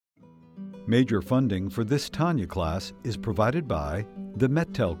Major funding for this Tanya class is provided by the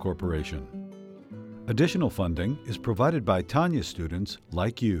Mettel Corporation. Additional funding is provided by Tanya students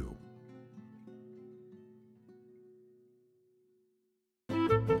like you.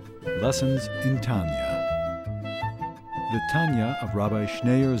 Lessons in Tanya. The Tanya of Rabbi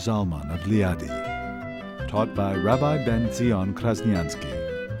Schneur Zalman of Liadi, taught by Rabbi Ben Zion Krasniansky.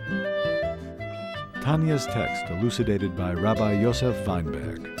 Tanya's text elucidated by Rabbi Yosef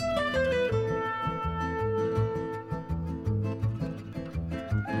Weinberg.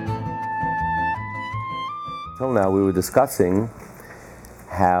 Till now we were discussing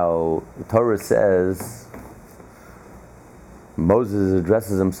how the Torah says Moses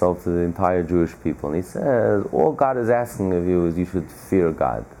addresses himself to the entire Jewish people, and he says, all God is asking of you is you should fear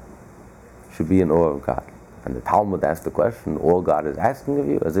God, you should be in awe of God. And the Talmud asked the question, all God is asking of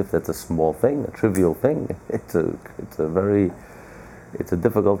you, as if that's a small thing, a trivial thing. It's a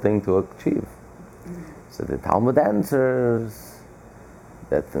difficult thing to achieve. So the Talmud answers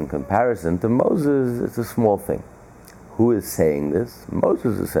that in comparison to Moses, it's a small thing. Who is saying this?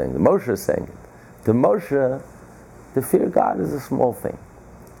 Moses is saying it. Moshe is saying it. To Moshe, to fear God is a small thing.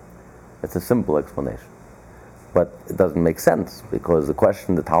 It's a simple explanation. But it doesn't make sense, because the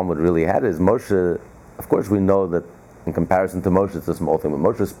question the Talmud really had is, Moshe, of course we know that in comparison to Moshe it's a small thing, but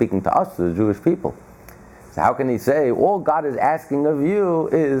Moshe is speaking to us, to the Jewish people. So how can he say, all God is asking of you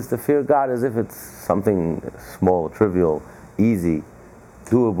is to fear God, as if it's something small, trivial, easy,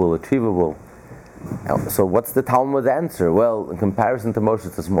 doable, achievable? So what's the Talmud's answer? Well, in comparison to Moshe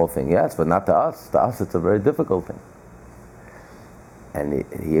it's a small thing, yes, but not to us. To us it's a very difficult thing. And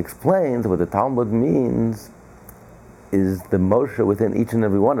he explains what the Talmud means is the Moshe within each and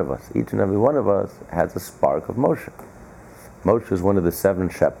every one of us. Each and every one of us has a spark of Moshe. Moshe is one of the 7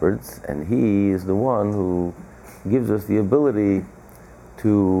 shepherds, and he is the one who gives us the ability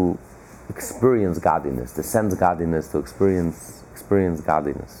to experience godliness, to sense godliness, to experience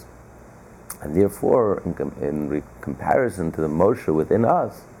godliness. And therefore, in comparison to the Moshe within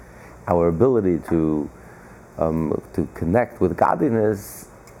us, our ability to connect with godliness,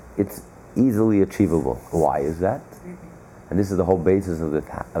 it's easily achievable. Why is that? And this is the whole basis of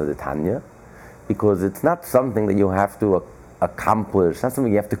the Tanya, because it's not something that you have to accomplish, it's not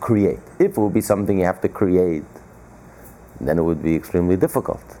something you have to create. If it would be something you have to create, then it would be extremely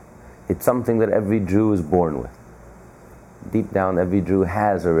difficult. It's something that every Jew is born with. Deep down, every Jew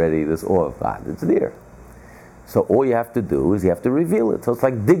has already this awe of God. It's there. So all you have to do is you have to reveal it. So it's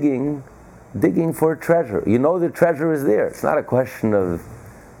like digging for a treasure. You know the treasure is there. It's not a question of,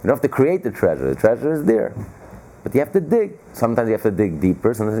 you don't have to create the treasure is there. But you have to dig. Sometimes you have to dig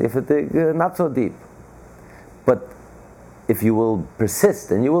deeper, sometimes you have to dig not so deep. But if you will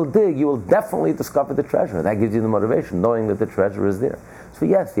persist and you will dig, you will definitely discover the treasure. That gives you the motivation, knowing that the treasure is there. So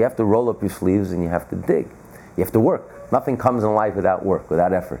yes, you have to roll up your sleeves and you have to dig. You have to work. Nothing comes in life without work,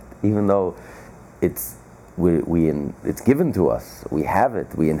 without effort. Even though it's given to us, we have it,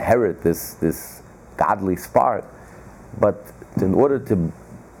 we inherit this godly spark. But in order to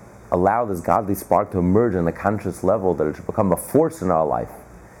allow this godly spark to emerge on a conscious level, that it should become a force in our life,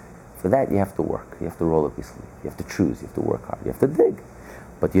 for that you have to work. You have to roll up your sleeve. You have to choose. You have to work hard. You have to dig.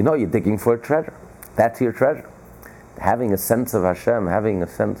 But you know you're digging for a treasure. That's your treasure. Having a sense of Hashem, having a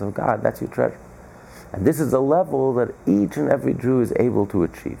sense of God, that's your treasure. And this is a level that each and every Jew is able to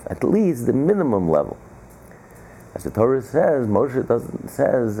achieve, at least the minimum level. As the Torah says, Moshe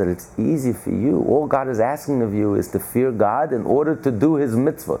says that it's easy for you. All God is asking of you is to fear God in order to do His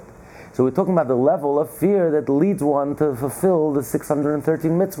mitzvot. So we're talking about the level of fear that leads one to fulfill the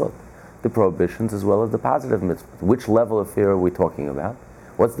 613 mitzvot, the prohibitions as well as the positive mitzvot. Which level of fear are we talking about?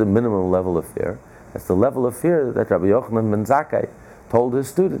 What's the minimum level of fear? That's the level of fear that Rabbi Yochanan ben Zakkai told his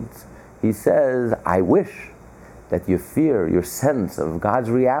students. He says, I wish that your fear, your sense of God's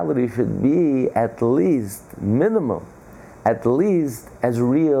reality should be at least minimum, at least as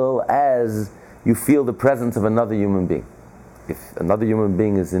real as you feel the presence of another human being. If another human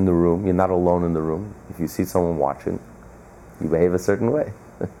being is in the room, you're not alone in the room. If you see someone watching, you behave a certain way.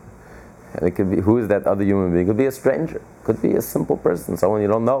 And it could be, who is that other human being? It could be a stranger. It could be a simple person, someone you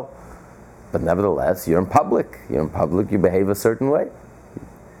don't know. But nevertheless, you're in public. You're in public, you behave a certain way.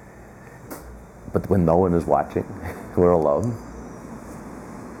 But when no one is watching, we're alone,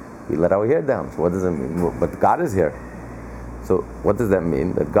 we let our hair down. So what does it mean? But God is here. So what does that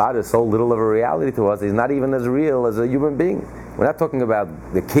mean? That God is so little of a reality to us, He's not even as real as a human being. We're not talking about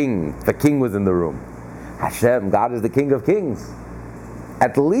the king. The king was in the room. Hashem, God is the King of Kings.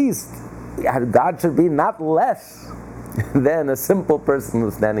 At least, God should be not less than a simple person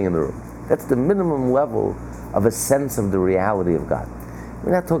who's standing in the room. That's the minimum level of a sense of the reality of God.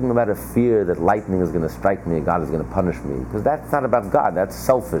 We're not talking about a fear that lightning is going to strike me and God is going to punish me, because that's not about God. That's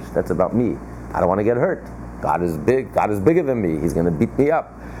selfish. That's about me. I don't want to get hurt. God is big. God is bigger than me. He's going to beat me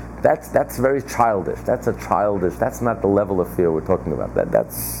up. That's very childish. That's not the level of fear we're talking about.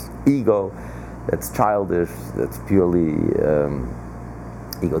 That's ego. That's childish. That's purely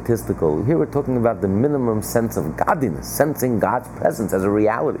egotistical. Here we're talking about the minimum sense of godliness, sensing God's presence as a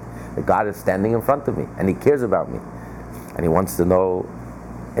reality, that God is standing in front of me and He cares about me, and He wants to know,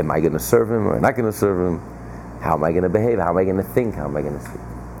 am I going to serve Him or not going to serve Him? How am I going to behave? How am I going to think? How am I going to speak?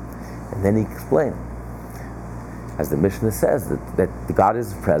 And then He explained, as the Mishnah says, that God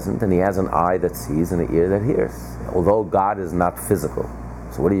is present and He has an eye that sees and an ear that hears, although God is not physical.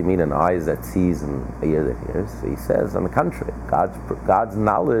 So what do you mean an eye that sees and an ear that hears? So he says, on the contrary, God's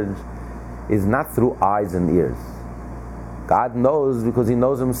knowledge is not through eyes and ears. God knows because He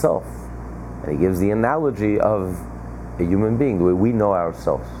knows Himself. And He gives the analogy of a human being, the way we know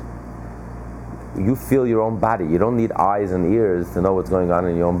ourselves. You feel your own body. You don't need eyes and ears to know what's going on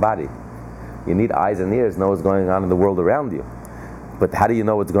in your own body. You need eyes and ears to know what's going on in the world around you. But how do you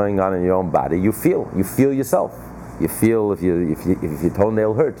know what's going on in your own body? You feel yourself. You feel if your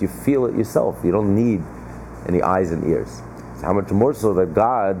toenail hurt, you feel it yourself. You don't need any eyes and ears. So how much more so that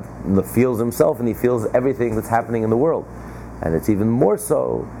God feels Himself and He feels everything that's happening in the world. And it's even more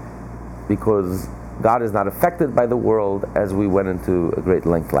so because God is not affected by the world, as we went into a great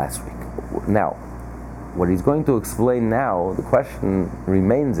length last week. Now, what He's going to explain now, the question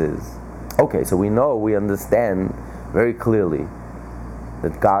remains is, okay, so we understand very clearly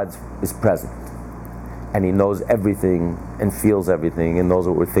that God is present. And He knows everything and feels everything and knows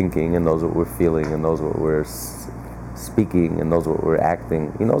what we're thinking and knows what we're feeling and knows what we're speaking and knows what we're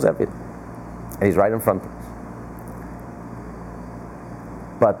acting. He knows everything. And He's right in front of us.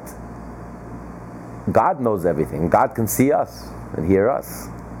 But God knows everything. God can see us and hear us.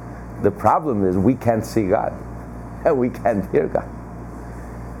 The problem is we can't see God and we can't hear God.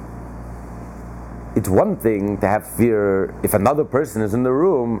 It's one thing to have fear if another person is in the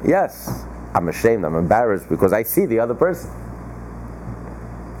room. Yes, I'm ashamed, I'm embarrassed because I see the other person.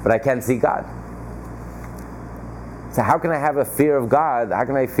 But I can't see God. So how can I have a fear of God? How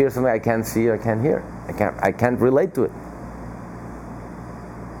can I fear something I can't see or I can't hear? I can't relate to it.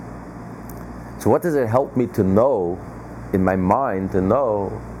 So what does it help me to know, in my mind, to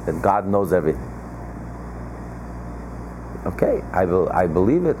know that God knows everything? Okay, I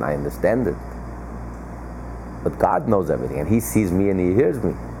believe it and I understand it. But God knows everything, and He sees me and He hears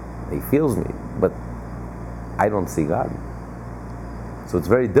me. He feels me, but I don't see God. So it's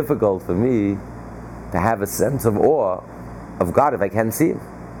very difficult for me to have a sense of awe of God if I can't see Him.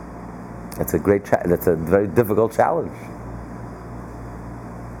 That's a very difficult challenge.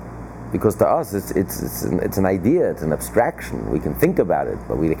 Because to us, it's an idea, it's an abstraction. We can think about it,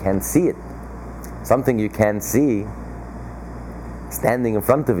 but we can't see it. Something you can't see, standing in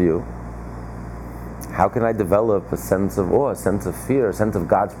front of you, how can I develop a sense of awe, a sense of fear, a sense of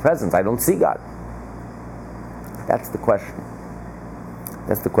God's presence? I don't see God. That's the question.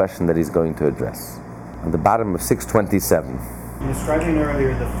 That's the question that he's going to address. On the bottom of 627. In describing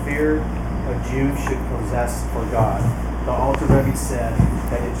earlier the fear a Jew should possess for God, the Alter Rebbe said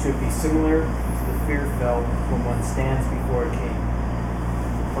that it should be similar to the fear felt when one stands before a king.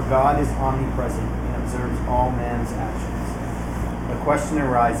 For God is omnipresent and observes all man's actions. The question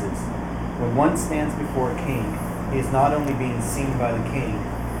arises, when one stands before a king, he is not only being seen by the king,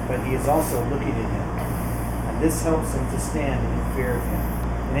 but he is also looking at him. And this helps him to stand in fear of him.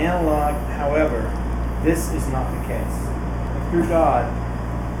 In analog, however, this is not the case. Through God,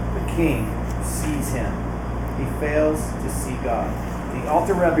 the king sees him. He fails to see God. The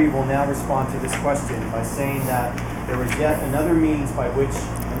Alter Rebbe will now respond to this question by saying that there is yet another means by which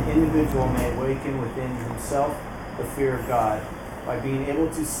an individual may awaken within himself the fear of God, by being able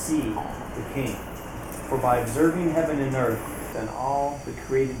to see the King. For by observing heaven and earth and all the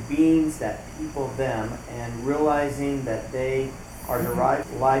created beings that people them, and realizing that they are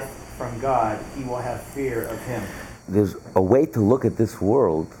derived life from God, he will have fear of him. There's a way to look at this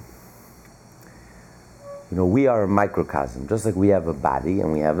world. You know, we are a microcosm, just like we have a body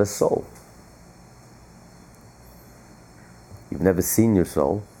and we have a soul. You've never seen your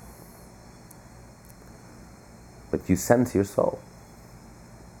soul, but you sense your soul.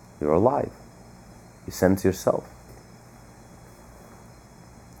 You're alive. You sense yourself.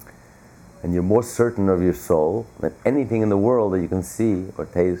 And you're more certain of your soul than anything in the world that you can see or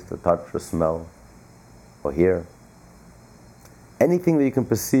taste or touch or smell or hear. Anything that you can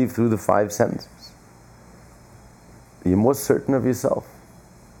perceive through the five senses. You're more certain of yourself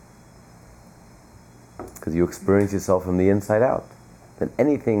because you experience yourself from the inside out. than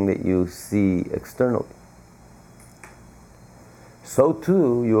anything that you see externally. So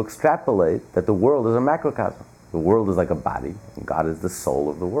too, you extrapolate that the world is a macrocosm. The world is like a body, and God is the soul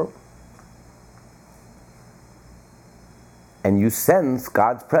of the world. And you sense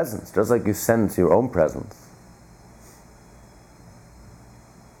God's presence, just like you sense your own presence.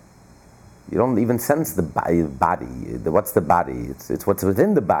 You don't even sense the body. What's the body? It's what's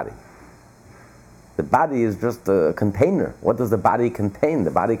within the body. The body is just a container. What does the body contain?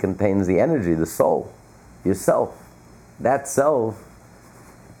 The body contains the energy, the soul, yourself. That self.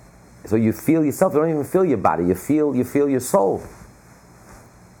 So you feel yourself. You don't even feel your body. You feel your soul.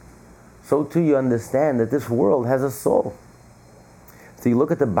 So too, you understand that this world has a soul. So you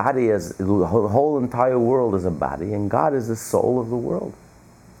look at the body as the whole entire world is a body, and God is the soul of the world.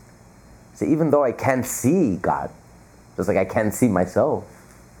 So even though I can't see God, just like I can't see myself,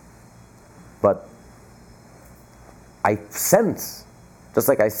 but I sense, just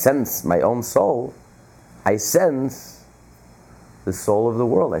like I sense my own soul, I sense the soul of the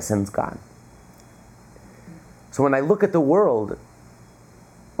world. I sense God. So when I look at the world,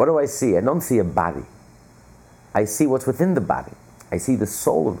 what do I see? I don't see a body. I see what's within the body. I see the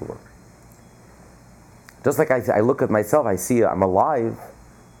soul of the world. Just like I look at myself, I see I'm alive,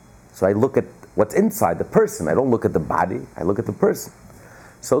 so I look at what's inside, the person. I don't look at the body, I look at the person.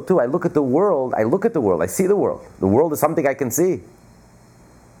 So too, I look at the world, I see the world. The world is something I can see.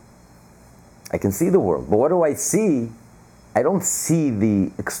 I can see the world. But what do I see? I don't see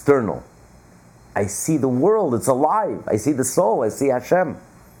the external. I see the world, it's alive. I see the soul, I see Hashem.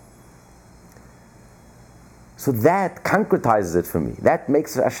 So that concretizes it for me. That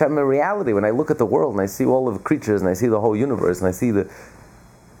makes Hashem a reality. When I look at the world and I see all of the creatures and I see the whole universe and I see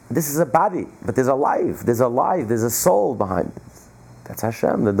this is a body, but there's a soul behind it. That's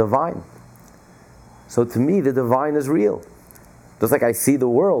Hashem, the divine. So to me, the divine is real. Just like I see the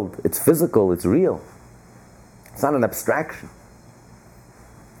world, it's physical, it's real. It's not an abstraction.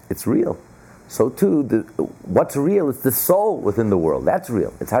 It's real. So too, what's real is the soul within the world. That's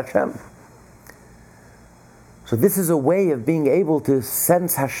real. It's Hashem. So this is a way of being able to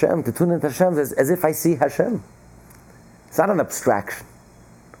sense Hashem, to tune into Hashem as if I see Hashem. It's not an abstraction.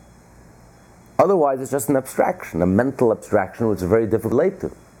 Otherwise, it's just an abstraction, a mental abstraction, which is very difficult to relate to.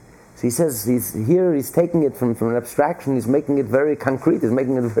 So he says, he's taking it from an abstraction, he's making it very concrete, he's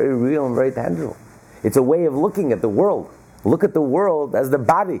making it very real and very tangible. It's a way of looking at the world. Look at the world as the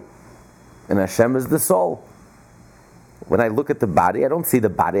body, and Hashem is the soul. When I look at the body, I don't see the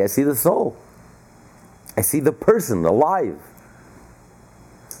body, I see the soul. I see the person alive.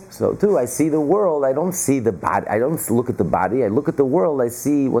 So too, I see the world. I don't see the body. I don't look at the body. I look at the world. I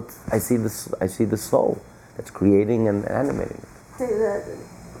see the soul that's creating and animating it. Say that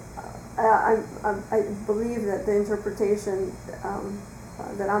I believe that the interpretation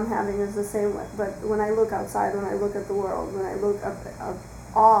that I'm having is the same way. But when I look outside, when I look at the world, when I look up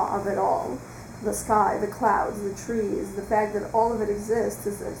awe of it all, the sky, the clouds, the trees, the fact that all of it exists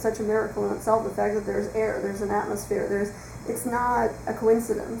is such a miracle in itself. The fact that there's air, there's an atmosphere, it's not a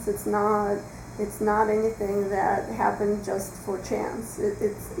coincidence. It's not anything that happened just for chance.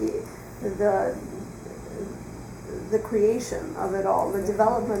 It's the creation of it all, the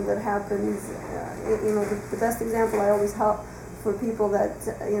development that happens. The best example I always help for people that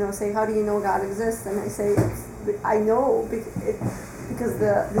say, how do you know God exists? And I say, I know because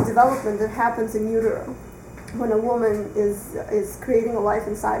the development that happens in utero, when a woman is creating a life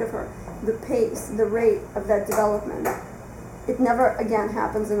inside of her, the pace, the rate of that development, it never again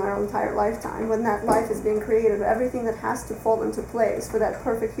happens in our entire lifetime. When that life is being created, everything that has to fall into place for that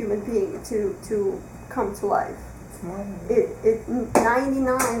perfect human being to come to life, it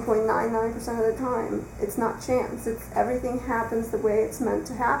 99.99% of the time, it's not chance. Everything happens the way it's meant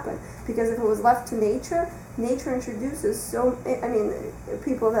to happen. Because if it was left to nature introduces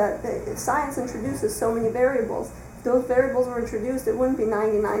science introduces so many variables. If those variables were introduced, it wouldn't be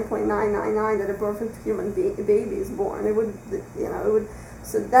 99.999 that a perfect human baby is born. It would.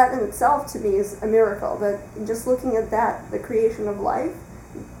 So that in itself to me is a miracle. That just looking at that, the creation of life,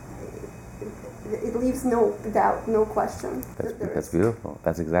 it leaves no doubt, no question. That's beautiful.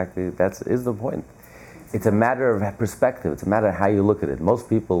 That is the point. It's a matter of perspective. It's a matter of how you look at it. Most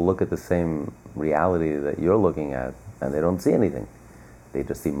people look at the same reality that you're looking at, and they don't see anything. They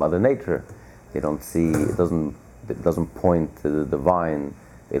just see Mother Nature. They don't see, it doesn't point to the divine.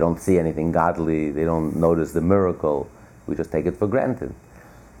 They don't see anything godly. They don't notice the miracle. We just take it for granted.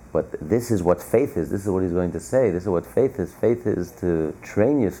 But this is what faith is. This is what he's going to say. This is what faith is. Faith is to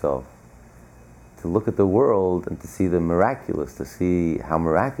train yourself to look at the world and to see the miraculous, to see how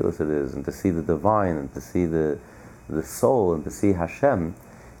miraculous it is, and to see the divine, and to see the the soul and to see Hashem,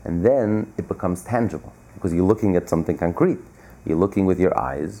 and then it becomes tangible, because you're looking at something concrete. You're looking with your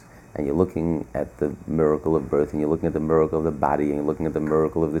eyes, and you're looking at the miracle of birth, and you're looking at the miracle of the body, and you're looking at the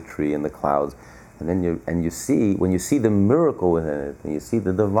miracle of the tree and the clouds, and then you see, when you see the miracle within it, and you see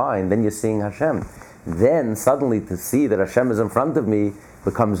the divine, then you're seeing Hashem. Then suddenly to see that Hashem is in front of me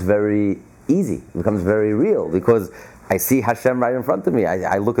becomes very easy, it becomes very real, because I see Hashem right in front of me.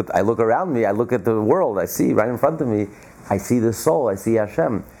 I look around me, I look at the world, I see right in front of me, I see the soul, I see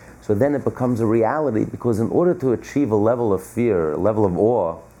Hashem. So then it becomes a reality, because in order to achieve a level of fear, a level of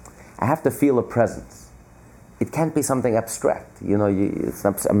awe, I have to feel a presence. It can't be something abstract. It's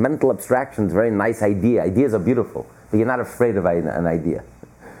a mental abstraction, it's a very nice idea. Ideas are beautiful, but you're not afraid of an idea.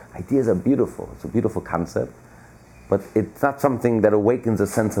 Ideas are beautiful, it's a beautiful concept, but it's not something that awakens a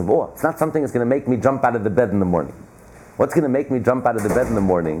sense of awe. It's not something that's going to make me jump out of the bed in the morning. What's going to make me jump out of the bed in the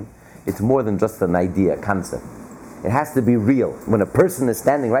morning? It's more than just an idea, a concept. It has to be real. When a person is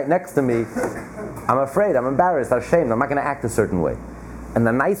standing right next to me, I'm afraid, I'm embarrassed, I'm ashamed, I'm not going to act a certain way. And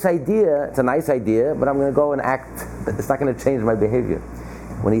the nice idea, it's a nice idea, but I'm going to go and act, it's not going to change my behavior.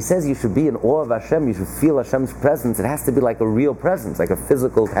 When he says you should be in awe of Hashem, you should feel Hashem's presence, it has to be like a real presence, like a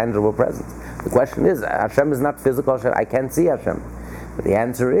physical, tangible presence. The question is, Hashem is not physical, Hashem, I can't see Hashem. But the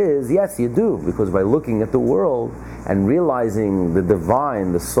answer is, yes, you do, because by looking at the world and realizing the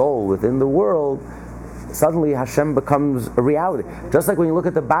divine, the soul within the world, suddenly Hashem becomes a reality. Just like when you look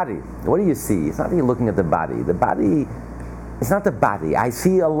at the body, what do you see? It's not that you're looking at the body. The body, it's not the body. I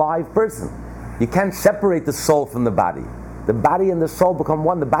see a live person. You can't separate the soul from the body. The body and the soul become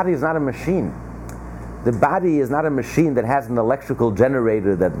one. The body is not a machine. The body is not a machine that has an electrical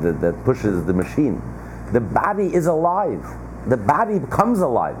generator that pushes the machine. The body is alive. The body becomes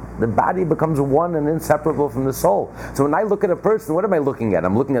alive. The body becomes one and inseparable from the soul. So when I look at a person, what am I looking at?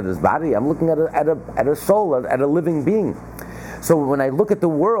 I'm looking at his body. I'm looking at a soul, at a living being. So when I look at the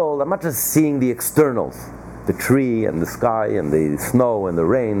world, I'm not just seeing the externals, the tree and the sky and the snow and the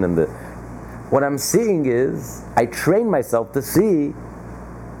rain and what I'm seeing is, I train myself to see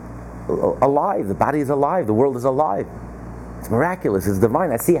alive. The body is alive. The world is alive. It's miraculous. It's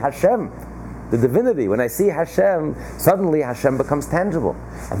divine. I see Hashem, the divinity. When I see Hashem, suddenly Hashem becomes tangible.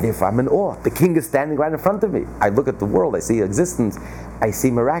 And therefore I'm in awe. The king is standing right in front of me. I look at the world. I see existence. I see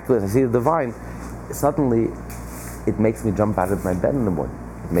miraculous. I see the divine. Suddenly, it makes me jump out of my bed in the morning.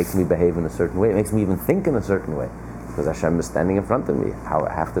 It makes me behave in a certain way. It makes me even think in a certain way. Because Hashem is standing in front of me. How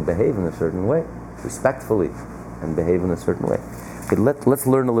I have to behave in a certain way, respectfully, and behave in a certain way. Okay, let's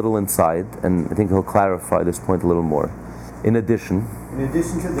learn a little inside, and I think he'll clarify this point a little more. In addition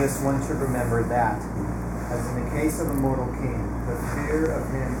to this, one should remember that, as in the case of a mortal king, the fear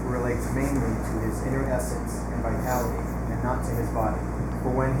of him relates mainly to his inner essence and vitality, and not to his body.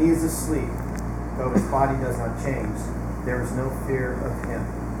 For when he is asleep, though his body does not change, there is no fear of him.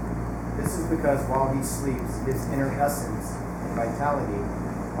 This is because while he sleeps, his inner essence and vitality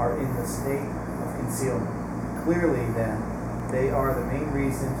are in the state of concealment. Clearly, then, they are the main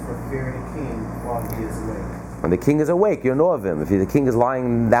reasons for fearing a king while he is awake. When the king is awake, you're in awe of him. If the king is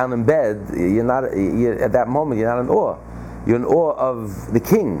lying down in bed, at that moment, you're not in awe. You're in awe of the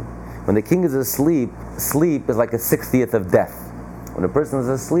king. When the king is asleep, sleep is like a 60th of death. When a person is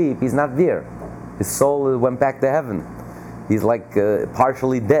asleep, he's not there. His soul went back to heaven. He's like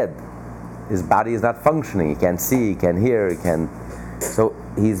partially dead. His body is not functioning. He can't see, he can't hear, he can't. So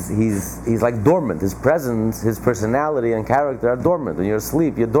he's like dormant. His presence, his personality and character are dormant. When you're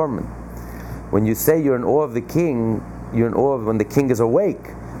asleep, you're dormant. When you say you're in awe of the king, you're in awe of when the king is awake,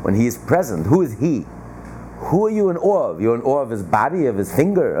 when he is present. Who is he? Who are you in awe of? You're in awe of his body, of his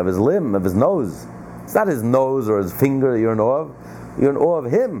finger, of his limb, of his nose. It's not his nose or his finger that you're in awe of. You're in awe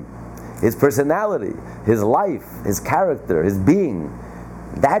of him, his personality, his life, his character, his being.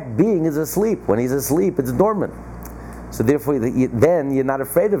 That being is asleep. When he's asleep, it's dormant. So therefore, then you're not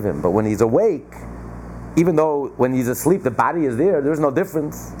afraid of him. But when he's awake, even though when he's asleep, the body is there, there's no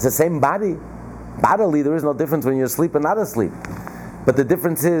difference. It's the same body. Bodily, there is no difference when you're asleep and not asleep. But the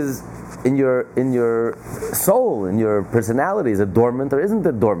difference is in your soul, in your personality. Is it dormant or isn't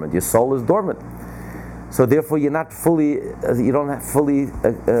it dormant? Your soul is dormant. So therefore, you don't fully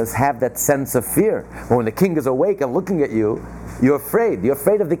have that sense of fear. But when the king is awake and looking at you, you're afraid. You're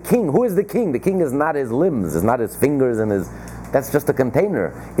afraid of the king. Who is the king? The king is not his limbs. It's not his fingers and his. That's just a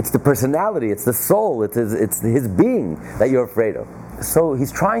container. It's the personality. It's the soul. It's his being that you're afraid of. So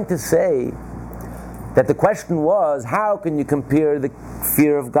he's trying to say that the question was, how can you compare the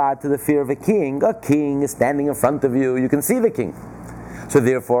fear of God to the fear of a king? A king is standing in front of you. You can see the king. So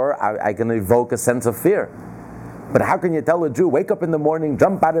therefore, I can evoke a sense of fear. But how can you tell a Jew, wake up in the morning,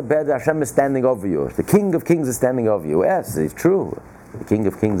 jump out of bed, Hashem is standing over you. The King of Kings is standing over you. Yes, it's true. The King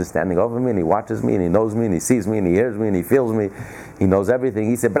of Kings is standing over me, and He watches me, and He knows me, and He sees me, and He hears me, and He feels me. He knows everything.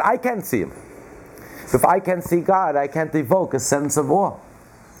 He said, but I can't see Him. If I can't see God, I can't evoke a sense of awe.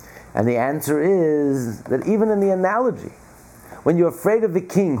 And the answer is that even in the analogy, when you're afraid of the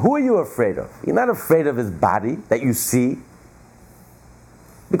king, who are you afraid of? You're not afraid of his body that you see.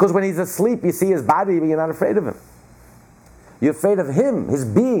 Because when he's asleep, you see his body, but you're not afraid of him. You're afraid of him, his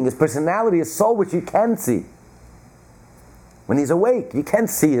being, his personality, his soul, which you can see. When he's awake, you can't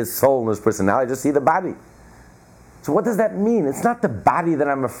see his soul and his personality, just see the body. So what does that mean? It's not the body that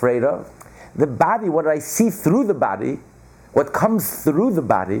I'm afraid of. The body, what I see through the body, what comes through the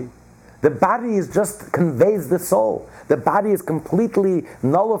body is just conveys the soul. The body is completely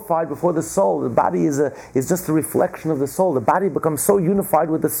nullified before the soul. The body is just a reflection of the soul. The body becomes so unified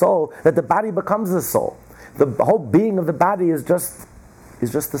with the soul that the body becomes the soul. The whole being of the body is just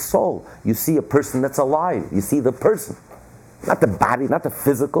the soul. You see a person that's alive. You see the person. Not the body, not the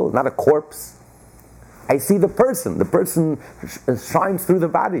physical, not a corpse. I see the person. The person shines through the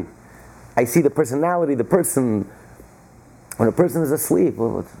body. I see the personality, the person. When a person is asleep,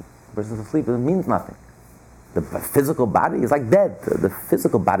 a person's asleep, it means nothing. The physical body is like dead. The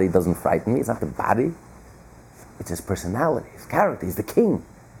physical body doesn't frighten me. It's not the body. It's his personality, his character. He's the king.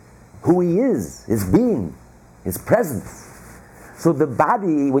 Who he is, his being, his presence. So the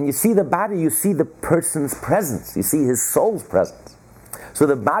body, when you see the body, you see the person's presence. You see his soul's presence. So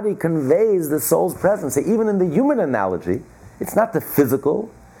the body conveys the soul's presence. So even in the human analogy, it's not the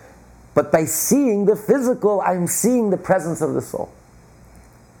physical, but by seeing the physical, I'm seeing the presence of the soul.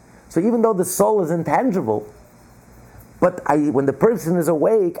 So even though the soul is intangible, but when the person is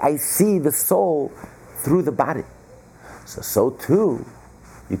awake, I see the soul through the body. So too,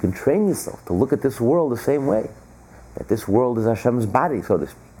 you can train yourself to look at this world the same way. That this world is Hashem's body, so to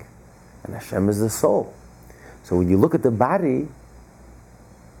speak. And Hashem is the soul. So when you look at the body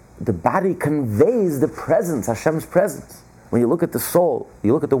conveys the presence, Hashem's presence. When you look at the soul,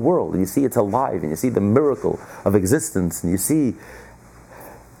 you look at the world, and you see it's alive, and you see the miracle of existence, and you see,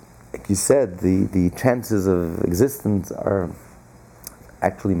 like you said, the chances of existence are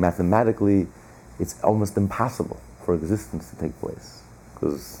actually mathematically, it's almost impossible for existence to take place.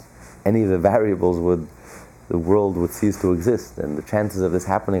 Because any of the variables the world would cease to exist, and the chances of this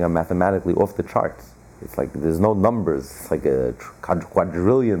happening are mathematically off the charts. It's like there's no numbers. It's like a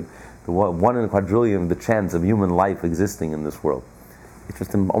quadrillion. The one in a quadrillion, the chance of human life existing in this world. It's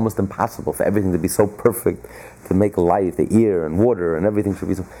just almost impossible for everything to be so perfect, to make life, the air and water and everything should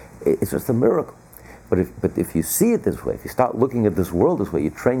be so. It's just a miracle. But if you see it this way, if you start looking at this world this way, you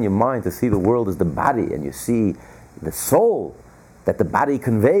train your mind to see the world as the body, and you see the soul that the body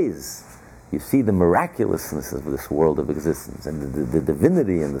conveys. You see the miraculousness of this world of existence, and the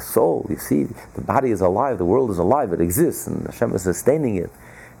divinity and the soul. You see the body is alive, the world is alive, it exists, and Hashem is sustaining it.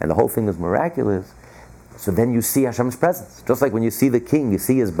 And the whole thing is miraculous. So then you see Hashem's presence. Just like when you see the king, you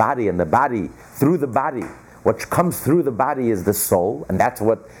see his body, and the body, through the body, what comes through the body is the soul, and that's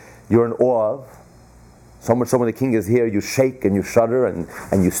what you're in awe of. So much so when the king is here, you shake and you shudder,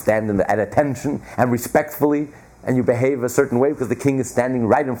 and you stand at attention and respectfully, and you behave a certain way because the king is standing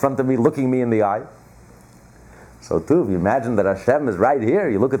right in front of me, looking me in the eye. So too, if you imagine that Hashem is right here,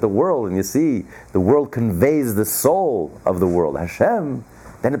 you look at the world and you see the world conveys the soul of the world, Hashem,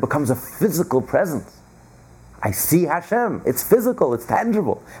 then it becomes a physical presence. I see Hashem. It's physical, it's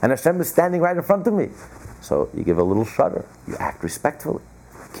tangible. And Hashem is standing right in front of me. So you give a little shudder. You act respectfully.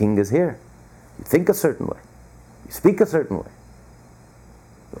 The king is here. You think a certain way. You speak a certain way.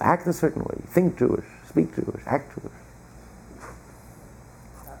 You act a certain way. You think Jewish, speak Jewish, act Jewish.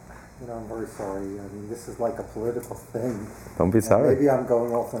 I'm very sorry. I mean, this is like a political thing. Don't be sorry. Maybe I'm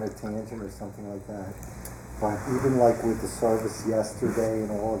going off on a tangent or something like that. But even like with the service yesterday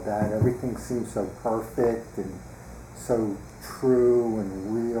and all of that, everything seems so perfect and so true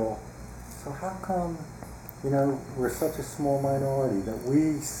and real. So how come, we're such a small minority that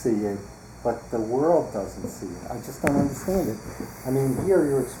we see it, but the world doesn't see it? I just don't understand it. I mean, here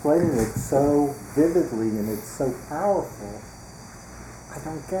you're explaining it so vividly and it's so powerful. I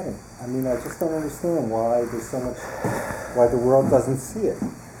don't get it. I mean, I just don't understand why the world doesn't see it.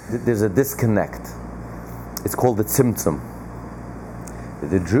 There's a disconnect. It's called the tzimtzum.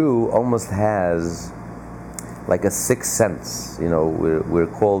 The Jew almost has like a sixth sense. We're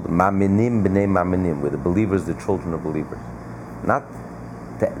called ma'aminim b'nei ma'aminim. We're the believers, the children of believers. Not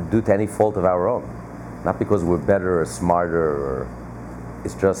due to any fault of our own. Not because we're better or smarter,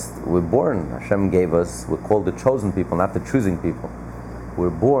 it's just we're born. Hashem gave us, we're called the chosen people, not the choosing people. We're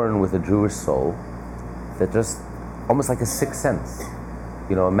born with a Jewish soul that just almost like a sixth sense.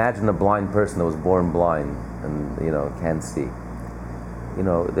 Imagine a blind person that was born blind and can't see.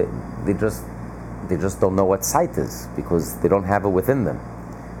 They just don't know what sight is because they don't have it within them.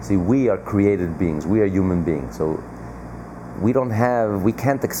 See, we are created beings. We are human beings. So we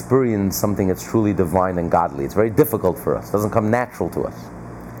can't experience something that's truly divine and godly. It's very difficult for us. It doesn't come natural to us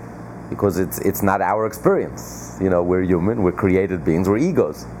because it's not our experience. We're human. We're created beings. We're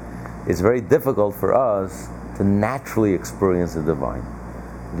egos. It's very difficult for us to naturally experience the divine.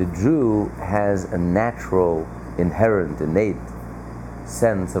 The Jew has a natural, inherent, innate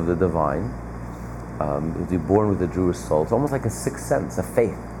sense of the divine. If you're born with a Jewish soul, it's almost like a sixth sense, a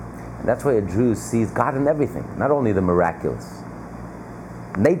faith. And that's why a Jew sees God in everything, not only the miraculous.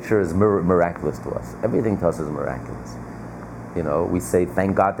 Nature is miraculous to us. Everything to us is miraculous. We say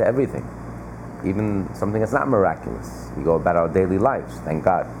thank God to everything. Even something that's not miraculous. We go about our daily lives, thank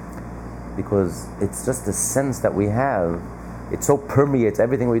God. Because it's just a sense that we have. It so permeates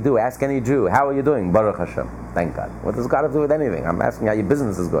everything we do. Ask any Jew, how are you doing? Baruch Hashem, thank God. What does God have to do with anything? I'm asking how your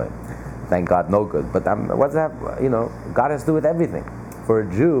business is going. Thank God, no good. But what's that? God has to do with everything. For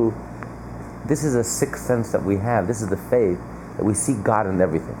a Jew, this is a sixth sense that we have. This is the faith that we see God in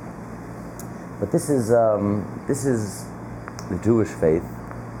everything. But this is the Jewish faith.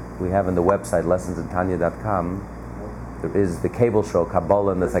 We have on the website lessonsintanya.com. There is the cable show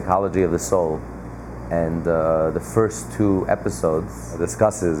Kabbalah and the Psychology of the Soul, and the first 2 episodes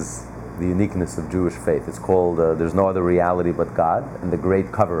discusses the uniqueness of Jewish faith. It's called "There's No Other Reality But God" and "The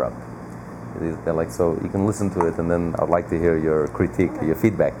Great Cover-Up." So you can listen to it, and then I'd like to hear your critique, your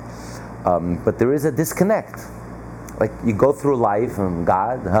feedback. But there is a disconnect. Like you go through life and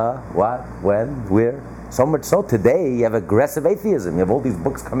God, what, when, where. So much so today you have aggressive atheism. You have all these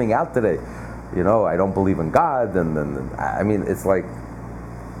books coming out today. I don't believe in God, and I mean it's like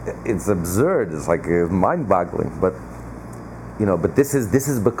it's absurd. It's like mind-boggling. But but this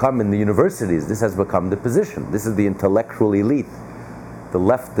has become in the universities. This has become the position. This is the intellectual elite, the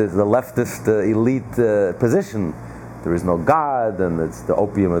leftist elite position. There is no God, and it's the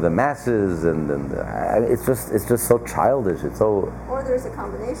opium of the masses, and it's just so childish. It's so. Or there's a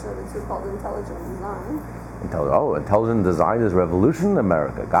combination of the two called intelligent design. Intelligent design is revolution in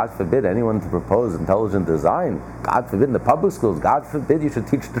America. God forbid anyone to propose intelligent design. God forbid in the public schools. God forbid you should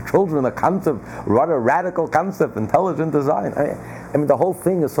teach the children a concept, what a radical concept, intelligent design. I mean, the whole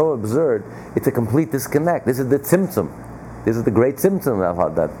thing is so absurd. It's a complete disconnect. This is the tzimtzum. This is the great symptom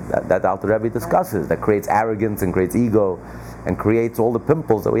that Alter Rebbe discusses, that creates arrogance and creates ego, and creates all the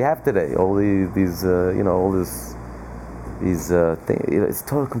pimples that we have today. All these things. It's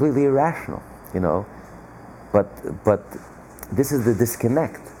totally completely irrational, But this is the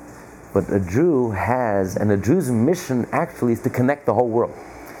disconnect. But a Jew and a Jew's mission actually is to connect the whole world.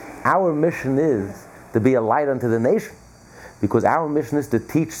 Our mission is to be a light unto the nation, because our mission is to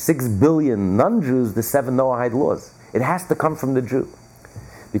teach 6 billion non-Jews the 7 Noahide laws. It has to come from the Jew,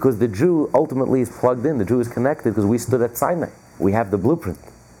 because the Jew ultimately is plugged in. The Jew is connected because we stood at Sinai. We have the blueprint,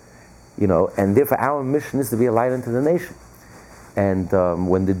 and therefore our mission is to be a light unto the nation. And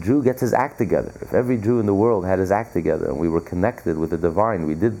when the Jew gets his act together, if every Jew in the world had his act together and we were connected with the divine,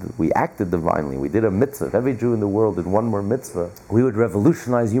 we acted divinely, we did a mitzvah. If every Jew in the world did one more mitzvah, we would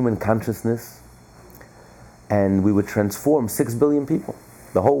revolutionize human consciousness, and we would transform 6 billion people.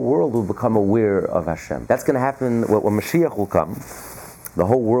 The whole world will become aware of Hashem. That's going to happen when Mashiach will come. The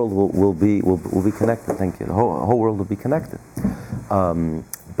whole world will be connected. Thank you. The whole world will be connected.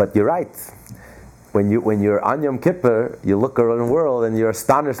 But you're right. When you're on Yom Kippur, you look around the world and you're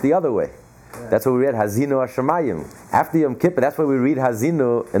astonished the other way. Yeah. That's why we read Hazinu Hashemayim. After Yom Kippur, that's why we read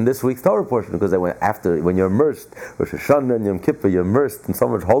Hazinu in this week's Torah portion, because when you're immersed, Rosh Hashanah and Yom Kippur, you're immersed in so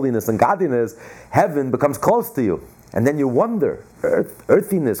much holiness and godliness, heaven becomes close to you. And then you wonder,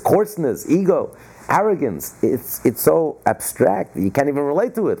 earthiness, coarseness, ego, arrogance, it's so abstract, you can't even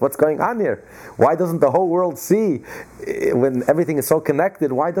relate to it. What's going on here? Why doesn't the whole world see, when everything is so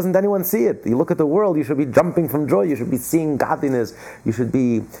connected, why doesn't anyone see it? You look at the world, you should be jumping from joy, you should be seeing godliness,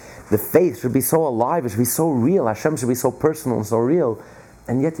 the faith should be so alive, it should be so real, Hashem should be so personal and so real.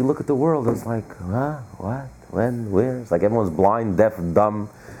 And yet you look at the world, it's like, what, when, where? It's like everyone's blind, deaf, dumb,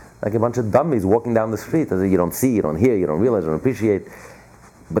 like a bunch of dummies walking down the street. You don't see, you don't hear, you don't realize, you don't appreciate.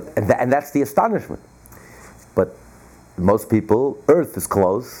 And that's the astonishment. But most people, earth is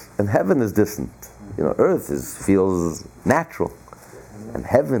close and heaven is distant. Earth feels natural, and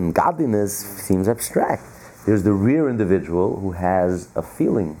heaven, godliness, seems abstract. There's the real individual who has a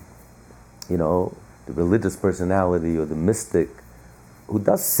feeling, the religious personality or the mystic, who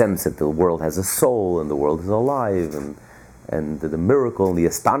does sense that the world has a soul and the world is alive, and the miracle and the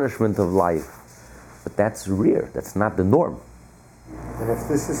astonishment of life. But that's rare. That's not the norm. And if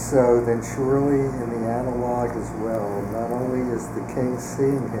this is so, then surely in the analog as well, not only is the king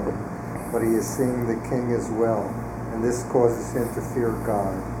seeing him, but he is seeing the king as well, and this causes him to fear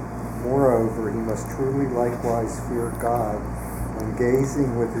God. Moreover, he must truly likewise fear God when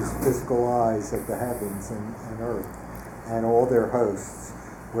gazing with his physical eyes at the heavens and earth and all their hosts,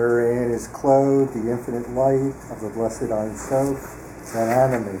 wherein is clothed the infinite light of the blessed Ein Sof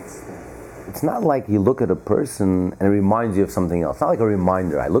that animates them. It's not like you look at a person and it reminds you of something else. It's not like a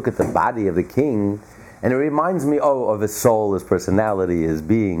reminder. I look at the body of the king and it reminds me, of his soul, his personality, his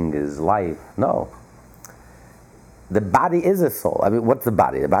being, his life. No. The body is a soul. I mean, what's the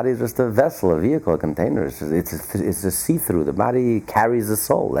body? The body is just a vessel, a vehicle, a container. It's a see-through. The body carries the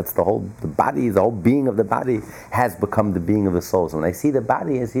soul. That's the whole being of the body has become the being of the soul. So when I see the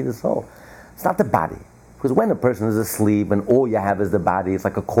body, I see the soul. It's not the body. Because when a person is asleep and all you have is the body, it's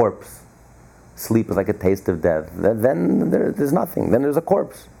like a corpse. Sleep is like a taste of death. Then there's nothing. Then there's a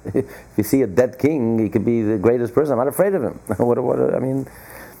corpse. If you see a dead king, he could be the greatest person. I'm not afraid of him. I mean,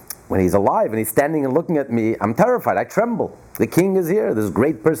 when he's alive and he's standing and looking at me, I'm terrified. I tremble. The king is here. This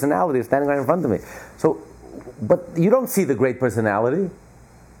great personality is standing right in front of me. So, but you don't see the great personality.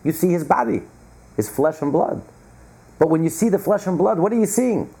 You see his body, his flesh and blood. But when you see the flesh and blood, what are you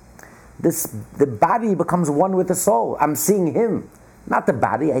seeing? The body becomes one with the soul. I'm seeing him. Not the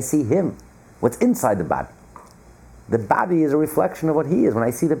body, I see him. What's inside the body. The body is a reflection of what he is. When I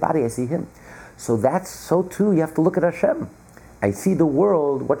see the body, I see him. So that's so too, you have to look at Hashem. I see the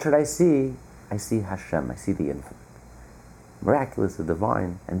world, what should I see? I see Hashem, I see the infinite. Miraculous, the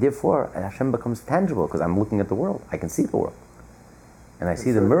divine. And therefore, Hashem becomes tangible because I'm looking at the world. I can see the world. And I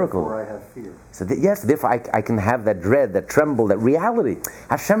see the miracle. Therefore I have fear. So yes, therefore I can have that dread, that tremble, that reality.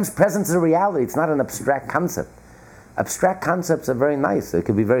 Hashem's presence is a reality. It's not an abstract concept. Abstract concepts are very nice. They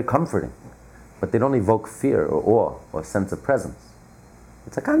can be very comforting. But they don't evoke fear or awe or sense of presence.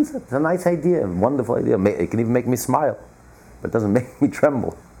 It's a concept. It's a nice idea, a wonderful idea. It can even make me smile, but it doesn't make me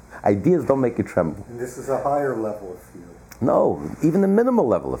tremble. Ideas don't make you tremble. And this is a higher level of fear. No, even the minimal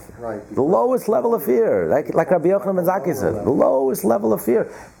level of fear. Right. The lowest level of fear, like Rabbi Yochanan ben Zakkai said, the lowest level of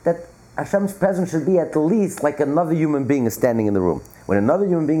fear, that Hashem's presence should be at least like another human being is standing in the room. When another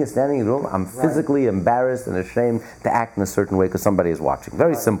human being is standing in the room, I'm physically embarrassed and ashamed to act in a certain way because somebody is watching.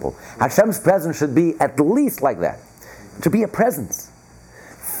 Very simple. Hashem's presence should be at least like that. It should be a presence.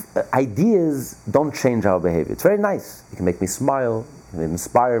 Ideas don't change our behavior. It's very nice. It can make me smile, it can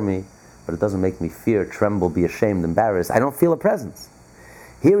inspire me, but it doesn't make me fear, tremble, be ashamed, embarrassed. I don't feel a presence.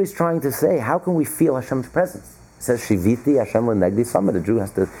 Here he's trying to say, how can we feel Hashem's presence? It says, Shiviti Hashem l'negdi sama. The Jew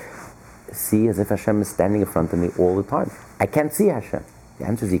has to see as if Hashem is standing in front of me all the time. I can't see Hashem. The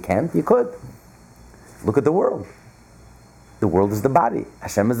answer is you can't. You could. Look at the world. The world is the body.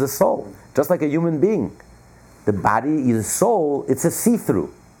 Hashem is the soul. Just like a human being. The body is the soul. It's a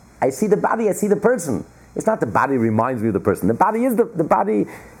see-through. I see the body, I see the person. It's not the body reminds me of the person. The body is the body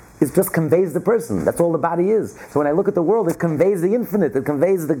is just conveys the person. That's all the body is. So when I look at the world, it conveys the infinite. It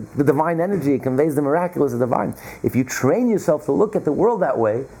conveys the divine energy. It conveys the miraculous, the divine. If you train yourself to look at the world that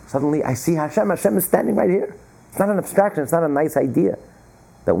way, suddenly I see Hashem. Hashem is standing right here. It's not an abstraction. It's not a nice idea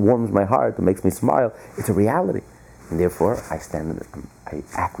that warms my heart, that makes me smile. It's a reality. And therefore, I stand and I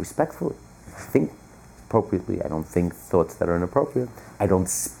act respectfully. I think appropriately. I don't think thoughts that are inappropriate. I don't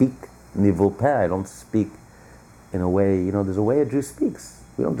speak nivul peh. I don't speak in a way, there's a way a Jew speaks.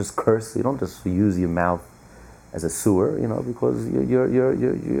 You don't just curse. You don't just use your mouth as a sewer, because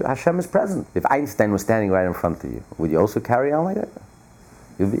Hashem is present. If Einstein was standing right in front of you, would you also carry on like that?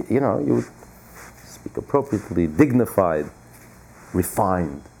 You would speak appropriately, dignified,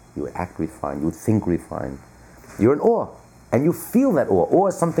 refined. You would act refined. You would think refined. You're in awe, and you feel that awe. Awe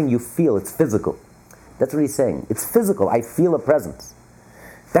is something you feel. It's physical. That's what he's saying. It's physical. I feel a presence.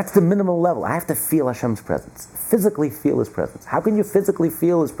 That's the minimal level. I have to feel Hashem's presence. Physically feel His presence. How can you physically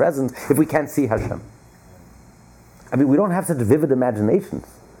feel His presence if we can't see Hashem? I mean, we don't have such vivid imaginations.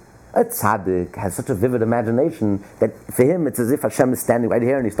 A tzaddik has such a vivid imagination that for him it's as if Hashem is standing right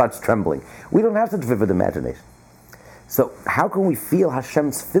here and he starts trembling. We don't have such vivid imagination. So how can we feel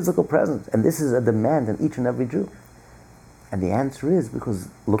Hashem's physical presence? And this is a demand in each and every Jew. And the answer is because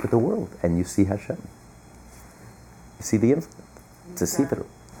look at the world and you see Hashem. You see the infinite. It's a see-through.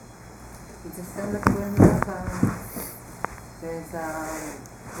 It's the same like when you have,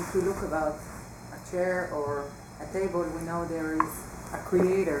 if you look about a chair or a table, we know there is a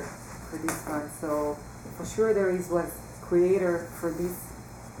creator for this one. So for sure there was creator for this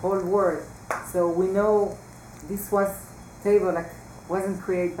whole world. So we know this table wasn't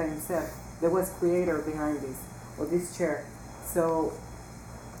created by himself. There was creator behind this, or this chair. So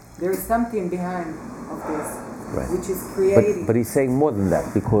there is something behind of this, Right. which is creating. But he's saying more than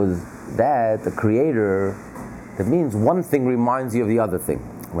that, because that, the creator, that means one thing reminds you of the other thing.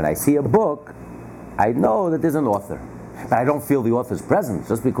 When I see a book, I know that there's an author, but I don't feel the author's presence.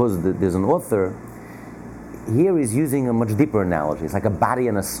 Just because there's an author, here he's using a much deeper analogy. It's like a body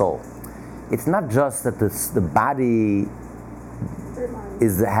and a soul. It's not just that the body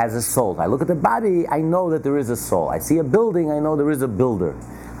has a soul. I look at the body, I know that there is a soul. I see a building, I know there is a builder.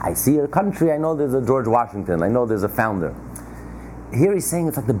 I see a country, I know there's a George Washington, I know there's a founder. Here he's saying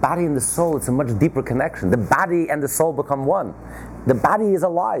it's like the body and the soul, it's a much deeper connection. The body and the soul become one. The body is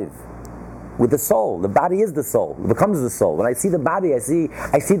alive with the soul. The body is the soul, it becomes the soul. When I see the body, I see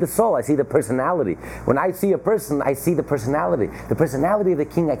the soul, I see the personality. When I see a person, I see the personality. The personality of the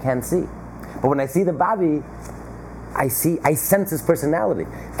king I can't see. But when I see the body, I sense his personality,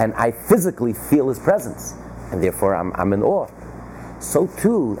 and I physically feel his presence, and therefore I'm in awe. So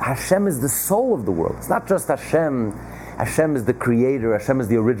too, Hashem is the soul of the world. It's not just Hashem. Hashem is the creator, Hashem is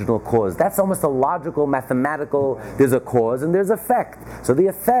the original cause. That's almost a logical, mathematical, there's a cause and there's effect. So the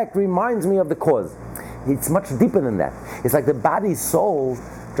effect reminds me of the cause. It's much deeper than that. It's like the body, soul,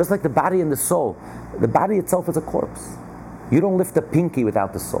 just like the body and the soul. The body itself is a corpse. You don't lift a pinky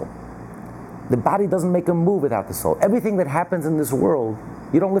without the soul. The body doesn't make a move without the soul. Everything that happens in this world,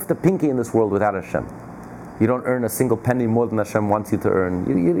 you don't lift a pinky in this world without Hashem. You don't earn a single penny more than Hashem wants you to earn.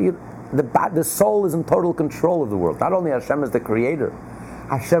 The soul is in total control of the world. Not only Hashem is the creator,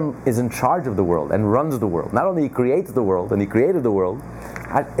 Hashem is in charge of the world and runs the world. Not only He creates the world and He created the world,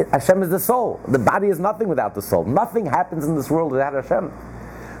 Hashem is the soul. The body is nothing without the soul. Nothing happens in this world without Hashem.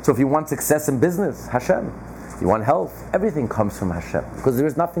 So if you want success in business, Hashem. You want health, everything comes from Hashem. Because there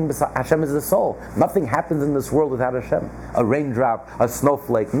is nothing beside, Hashem is the soul. Nothing happens in this world without Hashem. A raindrop, a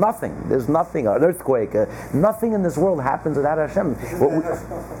snowflake, nothing. There's nothing, an earthquake, nothing in this world happens without Hashem.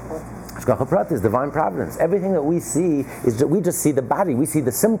 Hashgacha Pratis is divine providence. Everything that we see is that we just see the body, we see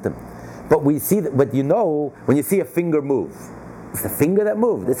the symptom. But we see that, but you know, when you see a finger move, it's the finger that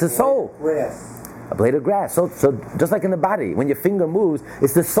moved, it's the soul. Grass. A blade of grass. So just like in the body, when your finger moves,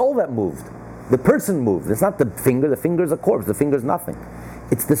 it's the soul that moved. The person moved. It's not the finger is a corpse, the finger is nothing.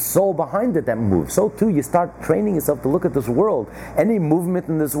 It's the soul behind it that moves. So too, you start training yourself to look at this world. Any movement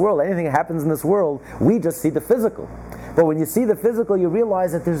in this world, anything that happens in this world, we just see the physical. But when you see the physical, you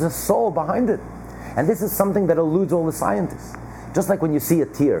realize that there's a soul behind it. And this is something that eludes all the scientists. Just like when you see a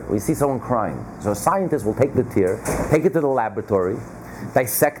tear, when you see someone crying. So a scientist will take the tear, take it to the laboratory,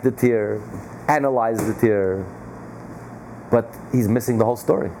 dissect the tear, analyze the tear, but he's missing the whole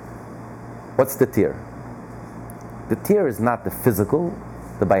story. What's the tear? The tear is not the physical,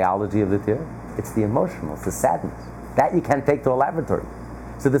 the biology of the tear. It's the emotional, it's the sadness. That you can't take to a laboratory.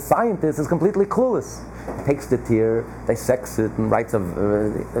 So the scientist is completely clueless. He takes the tear, dissects it, and writes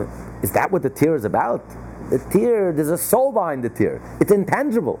is that what the tear is about? The tear, there's a soul behind the tear. It's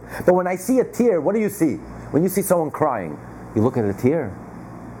intangible. But when I see a tear, what do you see? When you see someone crying, you look at a tear.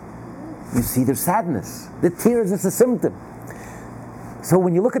 You see their sadness. The tear is just a symptom. So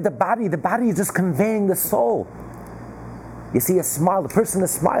when you look at the body is just conveying the soul. You see a smile, the person is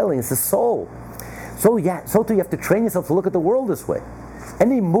smiling, it's the soul. So too you have to train yourself to look at the world this way.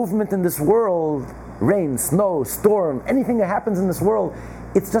 Any movement in this world, rain, snow, storm, anything that happens in this world,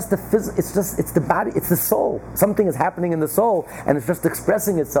 it's just it's the body, it's the soul. Something is happening in the soul, and it's just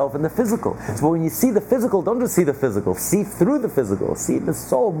expressing itself in the physical. So when you see the physical, don't just see the physical, see through the physical, see the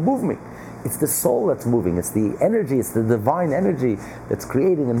soul moving. It's the soul that's moving, it's the energy, it's the divine energy that's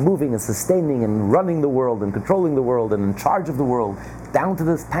creating and moving and sustaining and running the world and controlling the world and in charge of the world, down to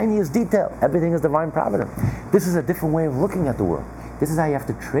the tiniest detail. Everything is divine providence. This is a different way of looking at the world. This is how you have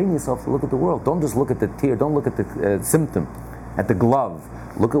to train yourself to look at the world. Don't just look at the tear, don't look at the symptom, at the glove.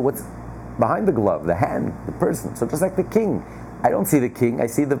 Look at what's behind the glove, the hand, the person. So just like the king, I don't see the king, I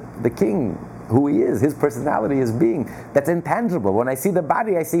see the king, who he is, his personality, his being. That's intangible. When I see the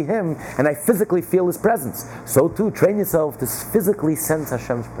body, I see him, and I physically feel his presence. So too, train yourself to physically sense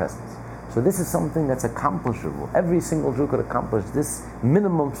Hashem's presence. So this is something that's accomplishable. Every single Jew could accomplish this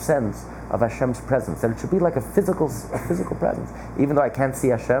minimum sense of Hashem's presence. And it should be like a physical presence. Even though I can't see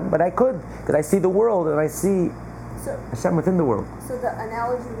Hashem, but I could, because I see the world, and I see Hashem within the world. So the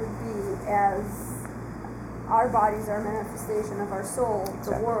analogy would be as our bodies are a manifestation of our soul,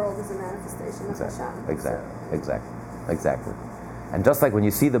 the world is a manifestation of Hashem. Exactly. And just like when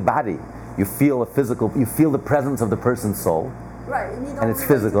you see the body, you feel the presence of the person's soul. Right, and it's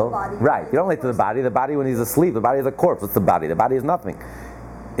physical. Right, you don't relate to the body. The body when he's asleep, the body is a corpse. What's the body? The body is nothing.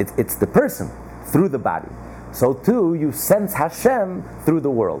 It's the person through the body. So too, you sense Hashem through the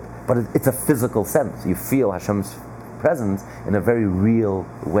world. But it's a physical sense. You feel Hashem's presence in a very real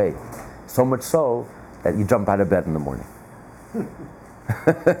way. So much so that you jump out of bed in the morning.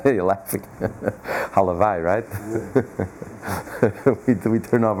 You're laughing. Halavai, right? we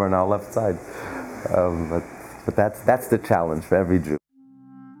turn over on our left side. But that's the challenge for every Jew.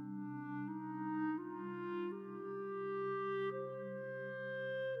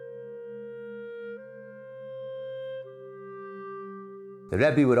 The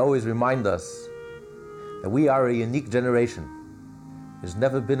Rebbe would always remind us that we are a unique generation. There's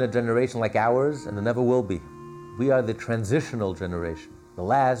never been a generation like ours, and there never will be. We are the transitional generation, the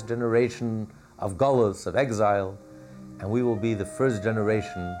last generation of Golus, of exile, and we will be the first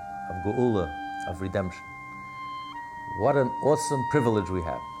generation of Geula, of redemption. What an awesome privilege we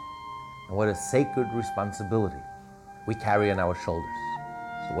have, and what a sacred responsibility we carry on our shoulders.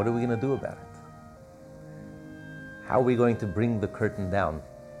 So what are we going to do about it? How are we going to bring the curtain down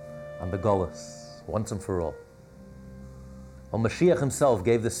on the Golus once and for all? Well, Mashiach himself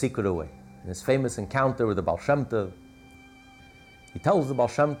gave the secret away. In his famous encounter with the Baal Shem Tov, he tells the Baal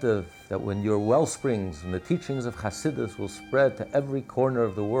Shem Tov that when your wellsprings and the teachings of Hasidus will spread to every corner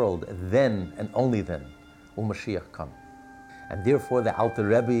of the world, then and only then will Mashiach come. And therefore the Alter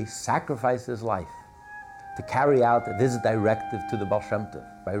Rebbe sacrificed his life to carry out this directive to the Baal Shem Tov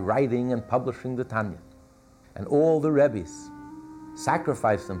by writing and publishing the Tanya. And all the Rebbes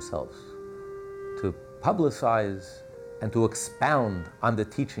sacrificed themselves to publicize and to expound on the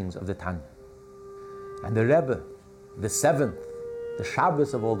teachings of the Tanya. And the Rebbe, the seventh, the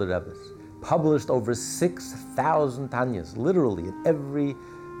Shabbos of all the Rebbes, published over 6,000 Tanyas, literally in every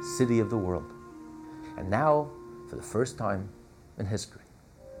city of the world. And now, for the first time in history,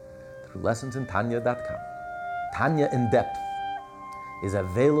 through lessonsintanya.com, Tanya in Depth is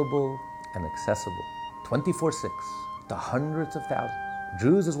available and accessible 24/6 to hundreds of thousands,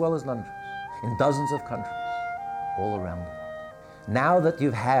 Jews as well as non-Jews, in dozens of countries all around the world. Now that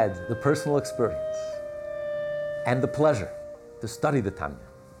you've had the personal experience and the pleasure to study the Tanya,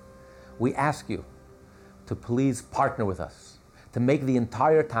 we ask you to please partner with us to make the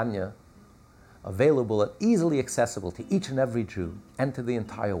entire Tanya available and easily accessible to each and every Jew and to the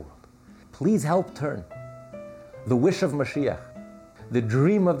entire world. Please help turn the wish of Mashiach, the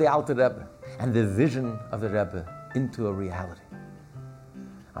dream of the Alter Rebbe, and the vision of the Rebbe into a reality.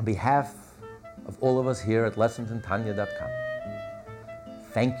 On behalf of all of us here at lessonsintanya.com,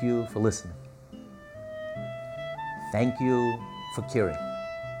 thank you for listening. Thank you for caring.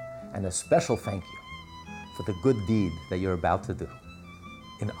 And a special thank you for the good deed that you're about to do.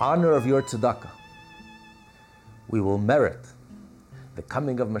 In honor of your tzedakah, we will merit the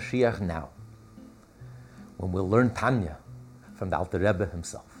coming of Mashiach now, when we'll learn Tanya from the Alter Rebbe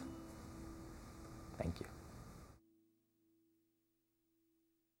himself.